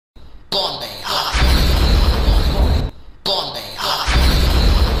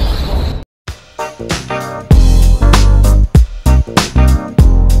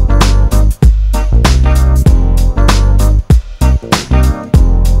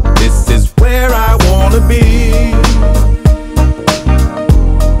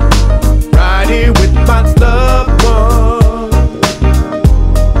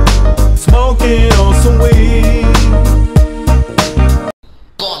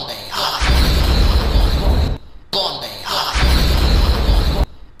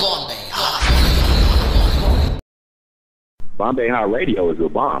Bombay Hot Radio is a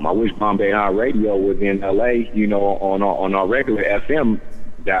bomb. I wish Bombay Hot Radio was in LA, you know, on our regular FM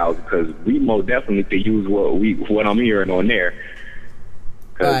dials, because we most definitely could use what I'm hearing on there.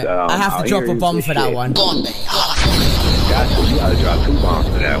 Right. I have to drop a bomb for that one. Bombay Hot. You gotta drop 2 bombs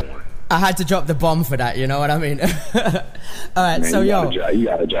for that one. I had to drop the bomb for that, you know what I mean? Alright, so you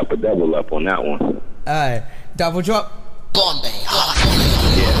gotta drop a double up on that one. Alright, double drop. Bombay Hot.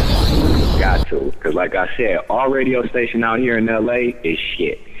 Yeah, got to. Because like I said, our radio station out here in LA is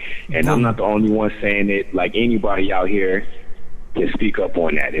shit. And I'm not the only one saying it. Like, anybody out here can speak up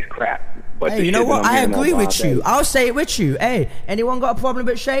on that. It's crap. But hey, you know what? I agree with you. I'll say it with you. Hey, anyone got a problem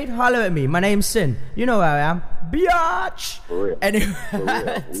with Shade? Holler at me. My name's Sin. You know who I am. Biatch! For real. Anyway.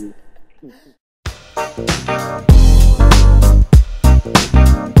 For real.